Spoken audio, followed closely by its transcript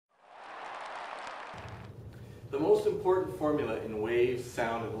The most important formula in waves,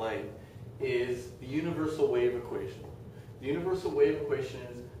 sound, and light is the universal wave equation. The universal wave equation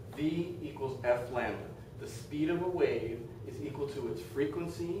is V equals F lambda. The speed of a wave is equal to its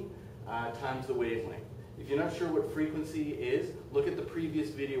frequency times the wavelength. If you're not sure what frequency is, look at the previous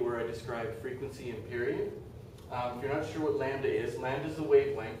video where I described frequency and period. If you're not sure what lambda is the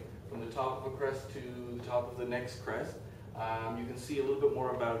wavelength from the top of a crest to the top of the next crest. You can see a little bit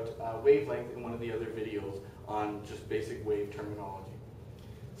more about wavelength in one of the other videos on just basic wave terminology.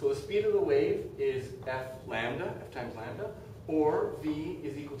 So the speed of the wave is F times lambda, or V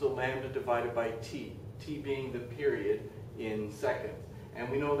is equal to lambda divided by T, T being the period in seconds. And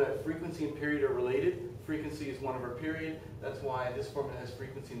we know that frequency and period are related. Frequency is 1 over period. That's why this formula has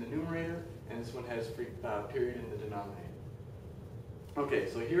frequency in the numerator, and this one has period in the denominator. Okay,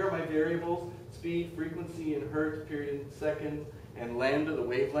 so here are my variables. Speed, frequency in hertz, period in seconds, and lambda, the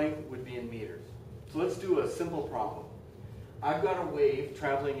wavelength, would be in meters. So let's do a simple problem. I've got a wave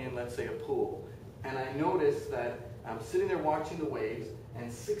traveling in, let's say, a pool, and I notice that I'm sitting there watching the waves,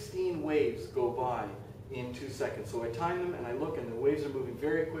 and 16 waves go by in 2 seconds. So I time them and I look, and the waves are moving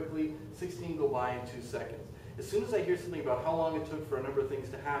very quickly. 16 go by in 2 seconds. As soon as I hear something about how long it took for a number of things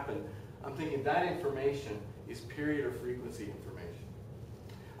to happen, I'm thinking that information is period or frequency information.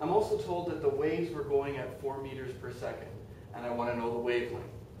 I'm also told that the waves were going at 4 meters per second, and I want to know the wavelength.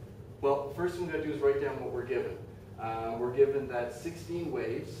 Well, the first thing we've got to do is write down what we're given. We're given that 16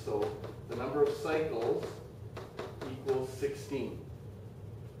 waves, so the number of cycles equals 16.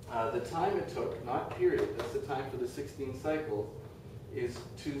 The time it took, not period, that's the time for the 16 cycles, is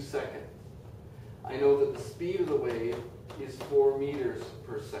 2 seconds. I know that the speed of the wave is 4 meters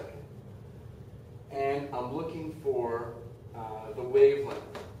per second. And I'm looking for the wavelength.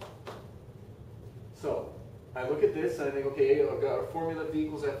 So I look at this and I think, okay, I've got a formula V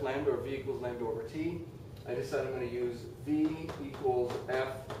equals F lambda, or V equals lambda over T. I decide I'm going to use V equals F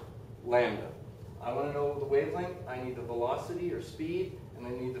lambda. I want to know the wavelength. I need the velocity or speed, and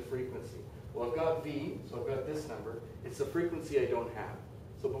I need the frequency. Well, I've got V, so I've got this number. It's the frequency I don't have.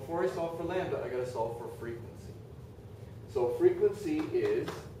 So before I solve for lambda, I've got to solve for frequency. So frequency is,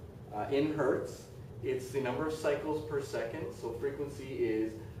 in hertz, it's the number of cycles per second. So frequency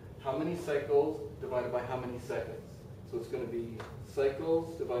is how many cycles divided by how many seconds. So it's going to be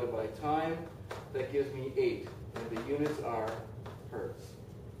cycles divided by time. That gives me 8, and the units are hertz.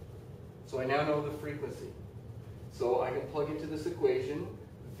 So I now know the frequency. So I can plug into this equation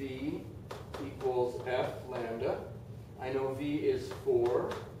V equals F lambda. I know V is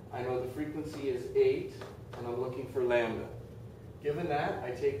 4. I know the frequency is 8, and I'm looking for lambda. Given that, I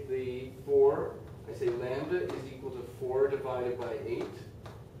take the 4. I say lambda is equal to 4 divided by 8.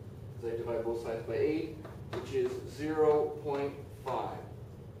 As I divide both sides by 8, which is 0.5.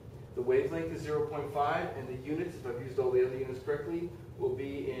 The wavelength is 0.5, and the units, if I've used all the other units correctly, will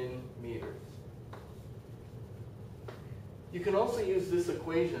be in meters. You can also use this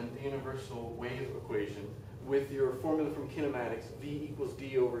equation, the universal wave equation, with your formula from kinematics, V equals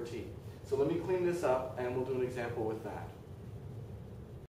d over t. So let me clean this up, and we'll do an example with that.